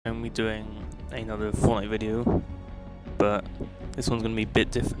I'm going to be doing another Fortnite video, but this one's going to be a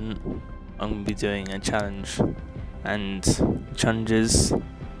bit different. I'm going to be doing a challenge, and the challenge is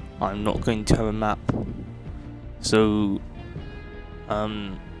I'm not going to have a map. So,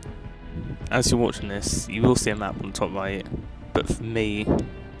 as you're watching this, you will see a map on the top right, but for me,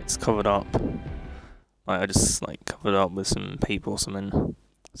 it's covered up. I just covered it up with some paper or something,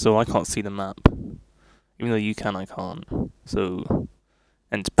 so I can't see the map. Even though you can, I can't. So.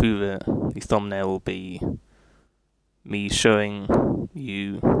 And to prove it, the thumbnail will be me showing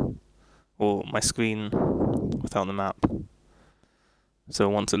you, or my screen without the map. So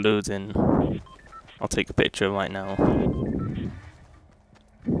once it loads in, I'll take a picture right now.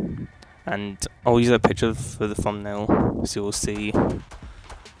 And I'll use that picture for the thumbnail, so you'll see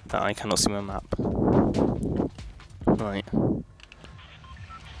that I cannot see my map. Right.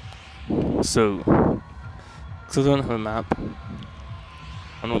 So, because I don't have a map,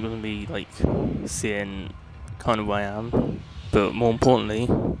 I'm not going to be seeing kind of where I am, but more importantly,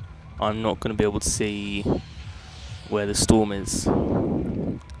 I'm not going to be able to see where the storm is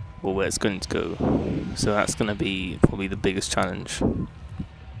or where it's going to go. So that's going to be probably the biggest challenge.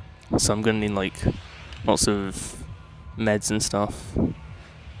 So I'm going to need lots of meds and stuff.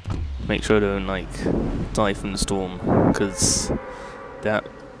 Make sure I don't die from the storm, because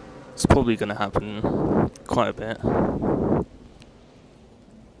that's probably going to happen quite a bit.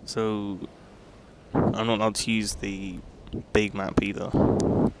 So, I'm not allowed to use the big map either.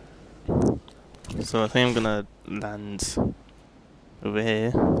 So I think I'm gonna land over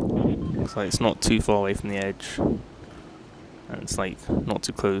here. Looks like it's not too far away from the edge. And it's not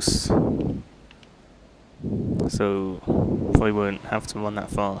too close. So, probably won't have to run that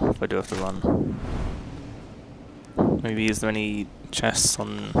far if I do have to run. Maybe is there any chests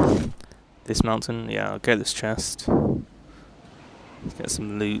on this mountain? Yeah, I'll get this chest. Let's get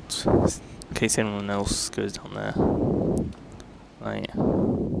some loot, in case anyone else goes down there. Right.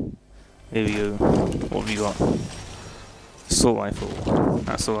 Here we go. What have you got? Assault rifle.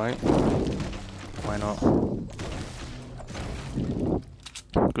 That's alright. Why not?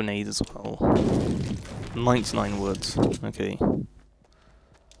 Grenades as well. 99 wood. Okay.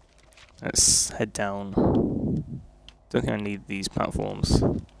 Let's head down. Don't think I need these platforms.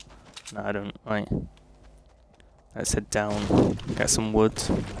 No, I don't. Right. Let's head down, get some wood,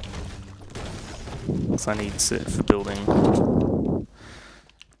 because I need it for building.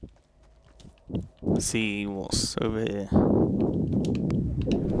 Let's see what's over here.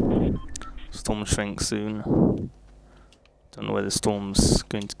 Storm shrink soon. Don't know where the storm's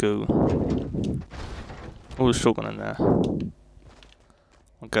going to go. Oh, there's a shotgun in there.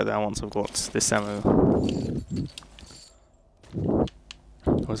 I'll get that once I've got this ammo.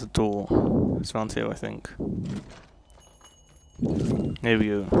 There's a door. It's around here, I think. Here we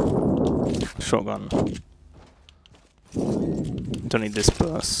go. Shotgun. Don't need this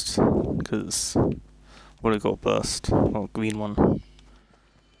burst, because I've already got a burst. Oh, green one.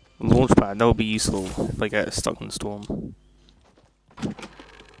 Launch pad, that would be useful if I get stuck in the storm.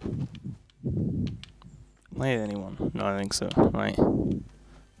 Am I hit anyone? No, I think so. Right.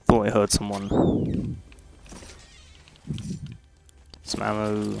 Thought I heard someone. Some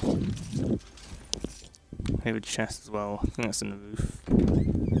ammo. Maybe a chest as well. I think that's in the roof.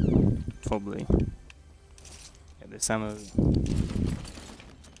 Probably. Get this ammo.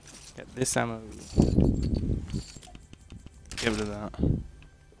 Get this ammo. Get rid of that.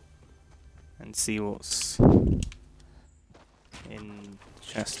 And see what's in the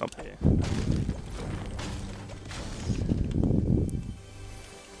chest up here.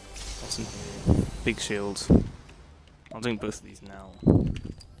 What's in here? Big shield. I'm doing both of these now.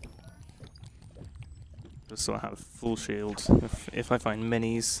 Just so I have full shield. If I find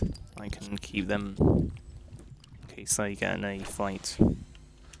minis, I can keep them in case I get in a fight.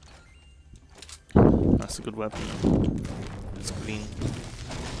 That's a good weapon. It's green.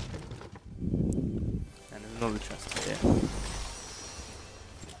 And there's another chest here.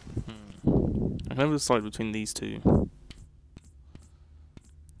 I can never decide between these two.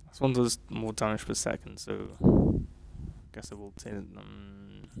 This one does more damage per second, so I guess I will take it.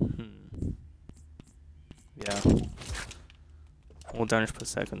 Yeah. More damage per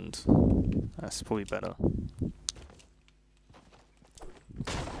second. That's probably better.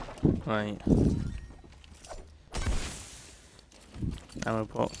 Right. Ammo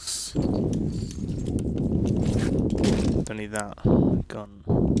box. Don't need that. Gun.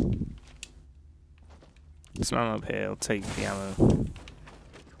 Some ammo up here, I'll take the ammo.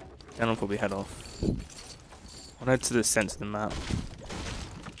 Then I'll probably head off. I'll head to the centre of the map.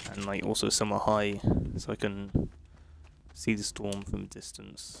 And also somewhere high, so I can see the storm from a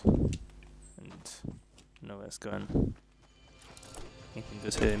distance and know where it's going. You can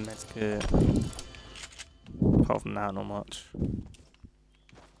just hear medkit. Apart from that, not much.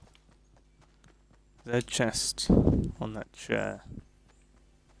 Is there a chest on that chair?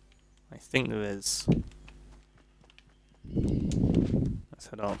 I think there is. Let's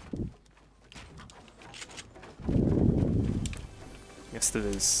head up. Yes, there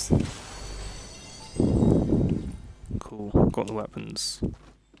is. Cool. Got the weapons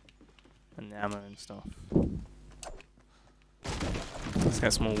and the ammo and stuff. Let's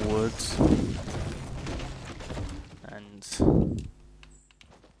get some more wood. And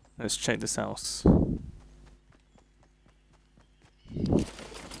let's check this house.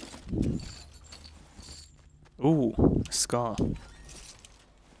 Ooh, a scar.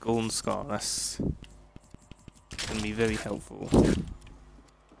 Golden scar, that's gonna be very helpful.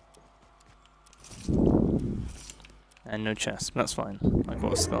 And no chest, but that's fine. I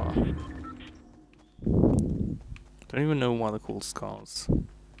got a scar. Don't even know why they're called scars.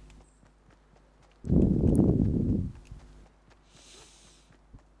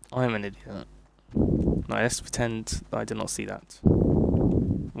 I'm an idiot. No, let's pretend I did not see that.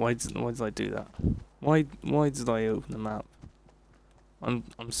 Why did I do that? Why did I open the map? I'm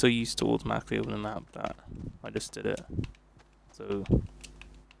so used to automatically opening the map that I just did it. So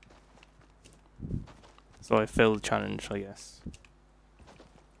I failed the challenge, I guess.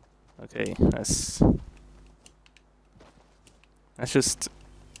 Okay, let's just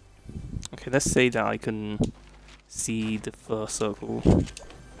let's say that I can see the first circle,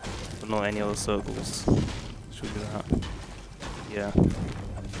 but not any other circles. Should we do that? Yeah.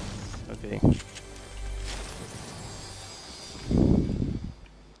 Okay.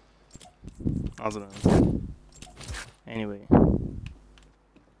 I don't know. Anyway.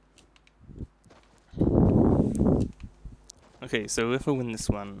 Okay, so if I win this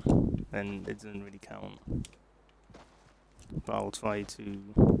one, then it doesn't really count. But I'll try to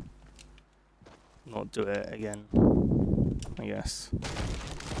not do it again, I guess.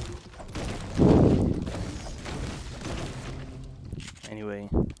 Anyway.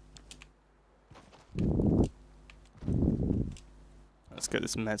 Let's get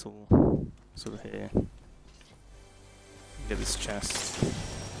this metal sort of here. Get this chest.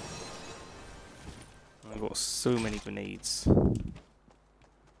 I've got so many grenades.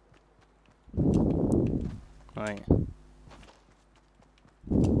 Right.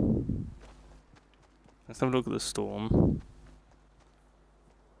 Let's have a look at the storm.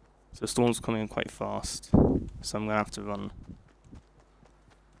 So the storm's coming in quite fast, so I'm gonna have to run.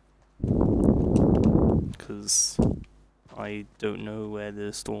 Because I don't know where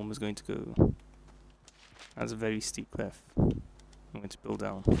the storm is going to go. That's a very steep cliff. I'm going to build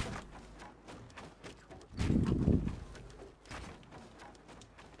down.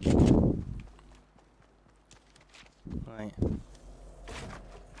 Right.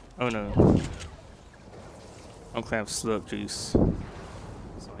 Oh no. Okay, I have slurp juice,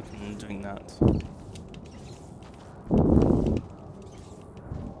 so I can drink that.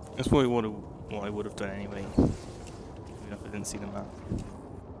 That's probably what I would have done anyway, even if I didn't see the map.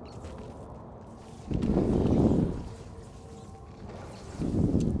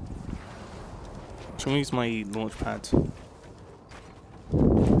 I'm going to use my launch pad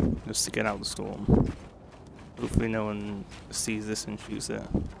just to get out of the storm. Hopefully no one sees this and shoots it.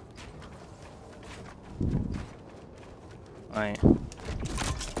 Right.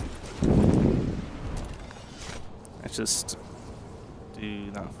 Let's just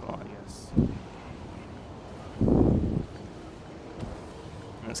do that far, I guess.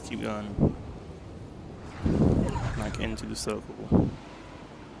 Let's keep going. Like into the circle.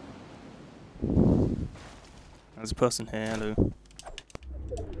 There's a person here, hello.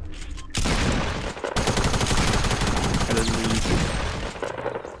 Hello, noob.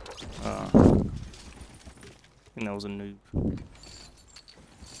 I think that was a noob.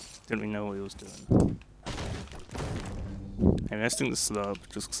 Didn't really know what he was doing. Anyway, let's drink the slurp,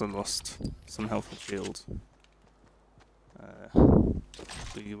 just because I lost some health and shield.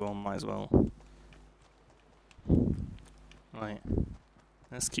 Well, might as well. Right.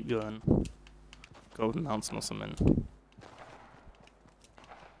 Let's keep going. Go over the mountain or something.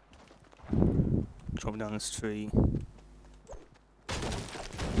 Drop down this tree.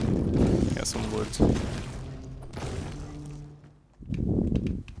 Get some wood.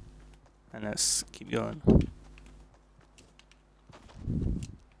 And let's keep going.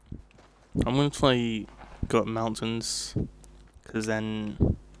 I'm gonna try go up mountains, because then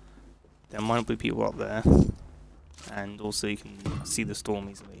there might be people up there, and also you can see the storm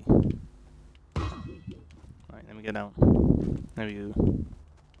easily. Right, let me me get down. There we go.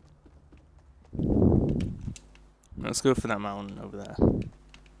 Let's go for that mountain over there.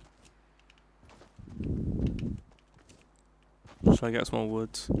 Should I get some more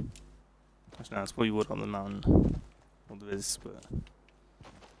wood? Actually, no, there's probably wood on the mountain. Well, there is, but...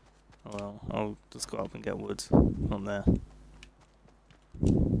 oh well, I'll just go up and get wood on there.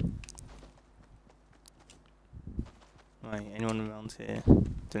 Right, anyone around here?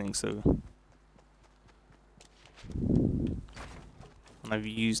 Don't think so. And I've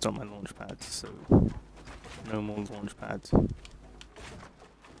used up my launch pad, so no more launch pads.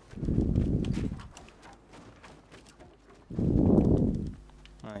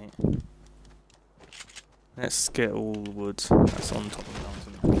 Right. Let's get all the wood that's on top of the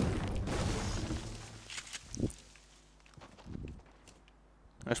mountain.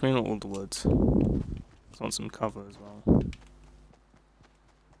 Actually, not all the wood. I want some cover as well.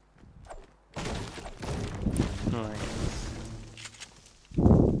 Right.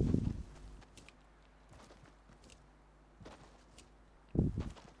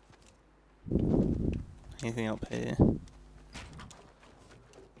 Anything up here?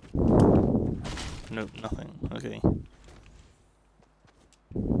 Nope, nothing. Okay.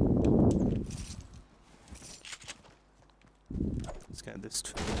 Let's get this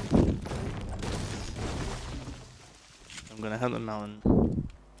tree. I'm gonna head the mountain,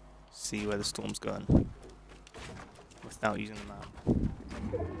 see where the storm's going, without using the map.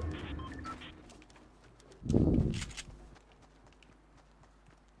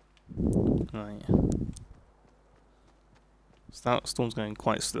 Right. So that storm's going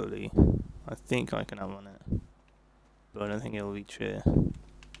quite slowly. I think I can outrun it, but I don't think it'll reach here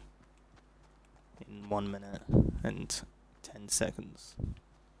in 1 minute and 10 seconds.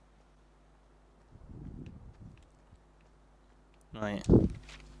 Right.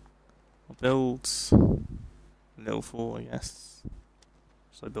 I'll build a little fort, I guess.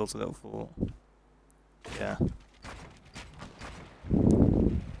 So I built a little fort. Yeah.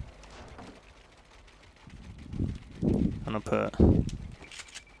 And I put...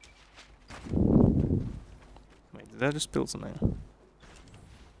 wait, did I just build something?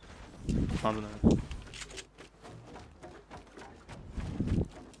 I don't know.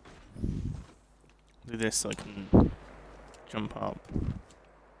 Do this so I can jump up.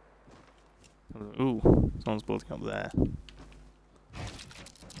 Ooh, someone's building up there.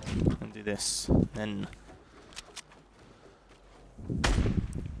 And do this, then...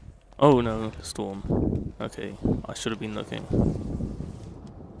 oh no, storm. Okay, I should have been looking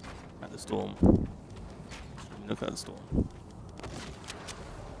at the storm. Look at the storm.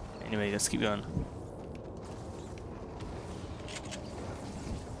 Anyway, let's keep going.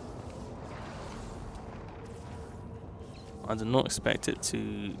 I did not expect it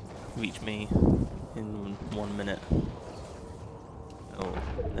to reach me in 1 minute. Or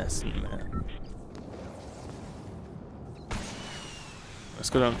less than a minute. Let's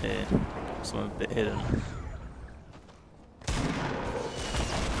go down here. So I'm a bit hidden.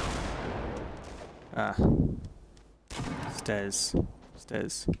 Ah. Stairs.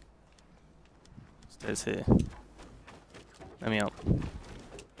 Stairs. Stairs here. Let me up.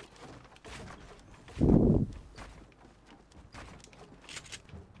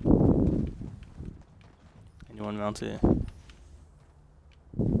 Anyone around here?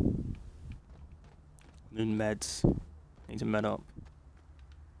 Moon meds. Need to med up.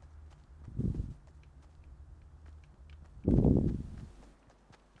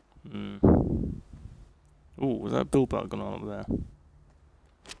 Ooh, was that a bill bug going on up there?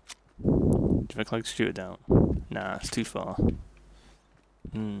 Do you think I could shoot it down? Nah, it's too far. So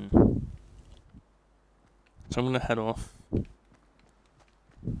I'm gonna head off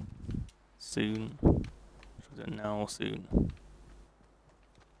soon. Should I do it now or soon?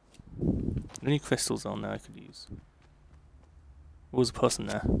 Are there any crystals on there I could use? What was a person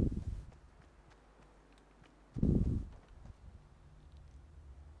there?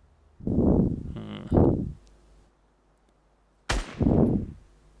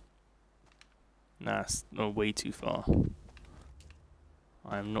 Nah, it's way too far.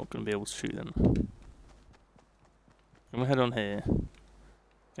 I'm not going to be able to shoot them. I'm going to head on here.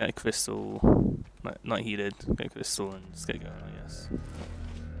 Get a crystal. Not heated. Get a crystal and just get going, I guess.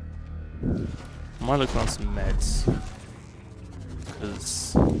 I might look around some meds.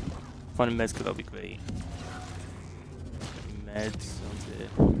 Because finding meds could be great. Meds onto here.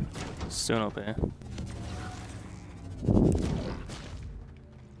 Stone up here.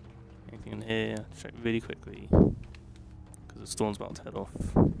 Anything in here? Check really quickly. Because the storm's about to head off.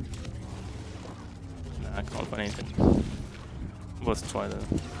 Nah, I can't find anything. Worth a try though.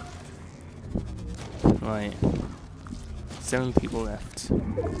 Right. 7 people left.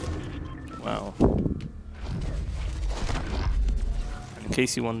 Wow. And in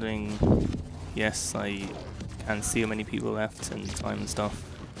case you're wondering, yes, I can see how many people left and time and stuff.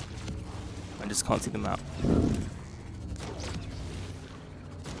 I just can't see the map.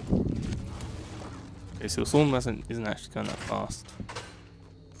 Okay, so the storm isn't actually going that fast.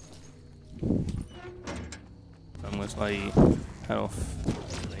 I'm going to try head off.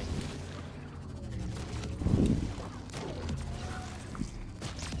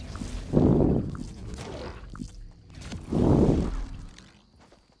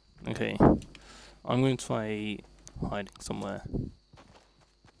 Okay, I'm going to try hiding somewhere.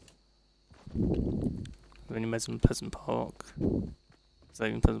 Are there any meds in Pleasant Park? Is that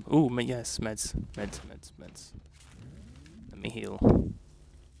even Pleasant? Oh, yes, meds. Meds. Let me heal.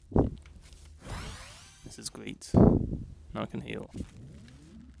 This is great. Now I can heal.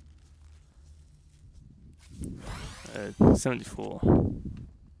 74.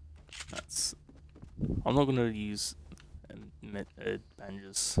 That's. I'm not gonna use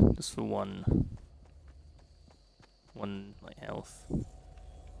bandages just for one like health.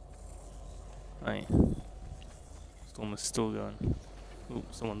 Right. Storm is still going. Ooh,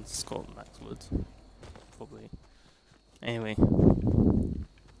 someone's got max wood. Probably. Anyway.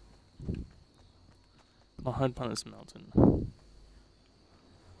 I'll hide behind this mountain.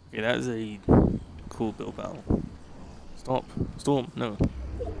 Okay, that is a cool build battle. Stop. Storm, no.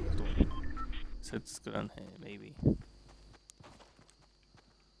 Storm. So let's go down here, maybe.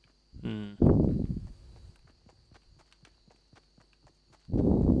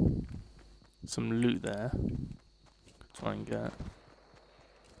 Some loot there. Could try and get.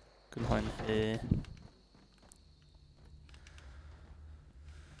 Could hide here.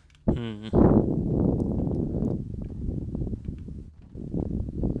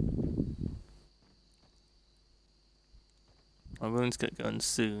 I'm going to get going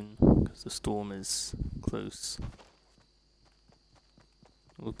soon because the storm is close.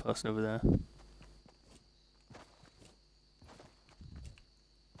 Little person over there.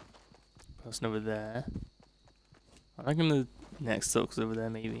 Person over there. I reckon the next circle's over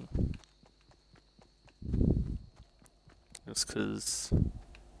there, maybe. Just because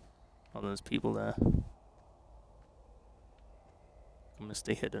all those people there. I'm gonna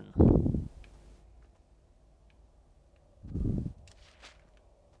stay hidden.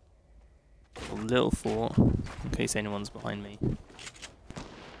 A little fort, in case anyone's behind me.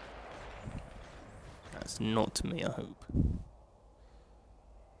 That's not me, I hope.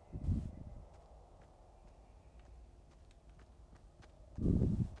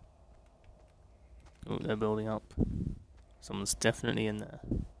 Oh, they're building up. Someone's definitely in there.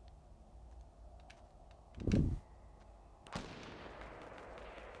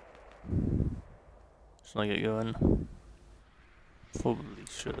 Should I get going? Probably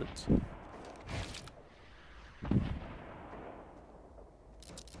should.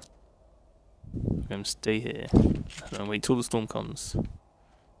 I'm gonna stay here and wait till the storm comes.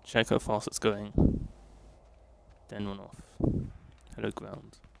 Check how fast it's going. Then run off. Hello,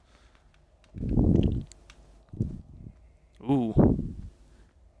 ground. Ooh.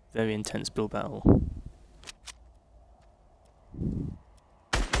 Very intense build battle.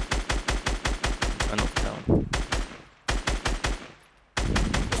 I knocked down.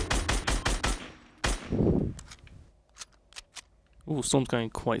 Ooh, storm's going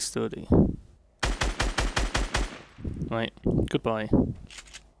quite sturdy. Right, goodbye.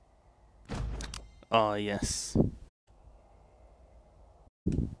 Ah, yes.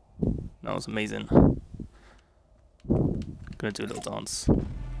 That was amazing. Gonna do a little dance.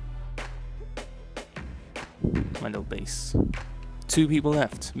 My little base. 2 people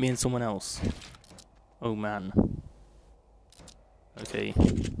left, me and someone else. Oh man. Okay.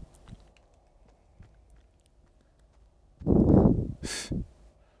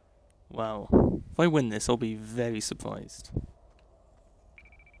 Wow. If I win this, I'll be very surprised.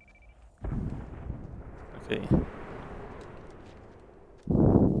 Okay.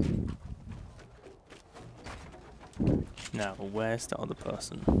 Now, where's the other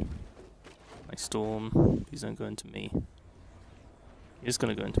person? My storm. He's not going to me. He's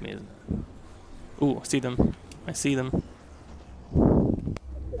gonna go into me, isn't it? Ooh, I see them. I see them.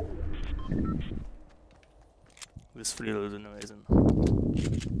 This freeloader no isn't.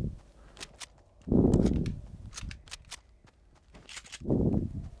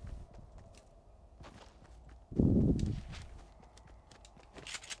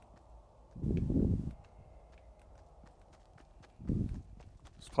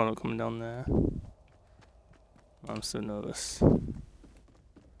 There's pilot coming down there. I'm so nervous.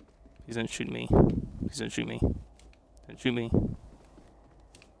 Please don't shoot me. Please don't shoot me. Don't shoot me.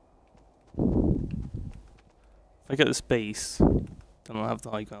 If I get this base, then I'll have the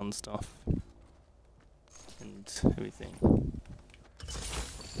high ground stuff. And everything.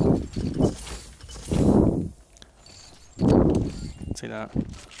 Take that.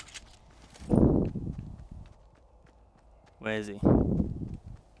 Where is he?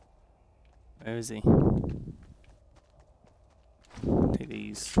 Where is he? Take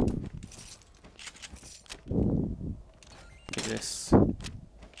these. Take this.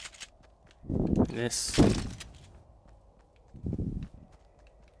 Take this.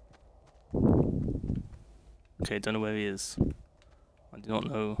 Okay, don't know where he is. I do not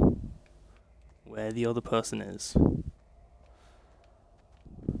know where the other person is.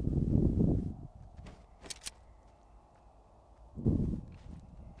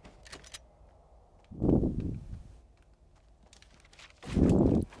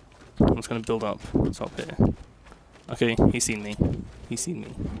 I'm just gonna build up top here. Okay, he's seen me. He's seen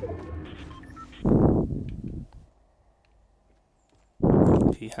me.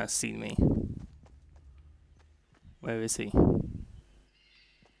 He has seen me. Where is he?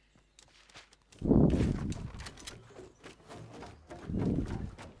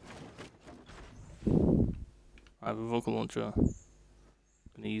 I have a vocal launcher. I'm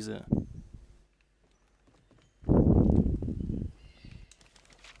gonna use it.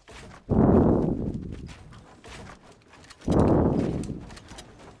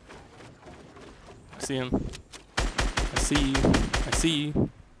 I see him. I see you. I see you.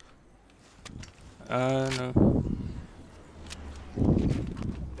 No.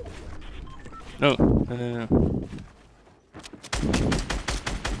 No, no, no, no.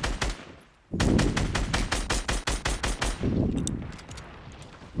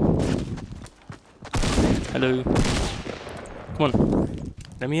 Hello. Come on.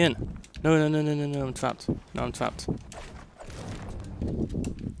 Let me in. No, no, no, no, no, no, I'm trapped. No, I'm trapped.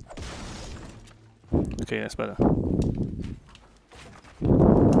 Okay, that's better.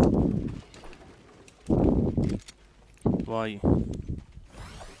 Where are you?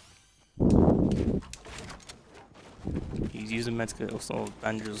 He's using medkit or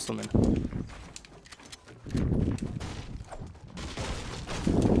bandages or something.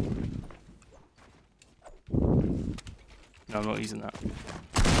 No, I'm not using that.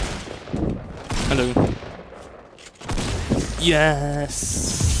 Hello.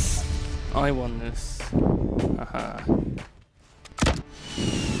 Yes! I won this. Haha.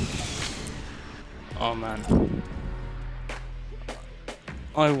 Oh man.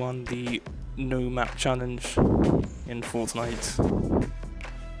 I won the no map challenge in Fortnite.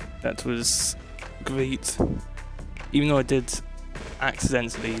 That was great. Even though I did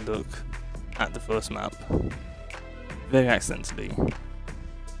accidentally look at the first map. Very accidentally.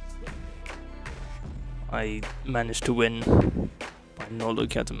 I managed to win by not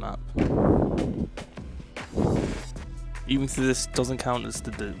looking at the map. Even if this doesn't count as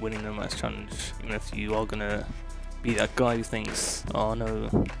the winning no match challenge, even if you are gonna be that guy who thinks, oh no,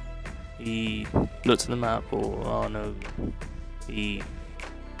 he looked at the map, or oh no, he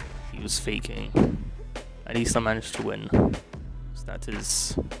was faking. At least I managed to win. So that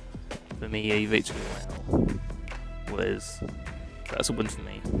is, for me, a victory royale. That's a win for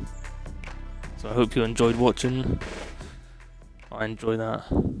me. So I hope you enjoyed watching. I enjoy that,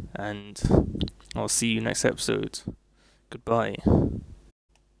 and I'll see you next episode. Goodbye.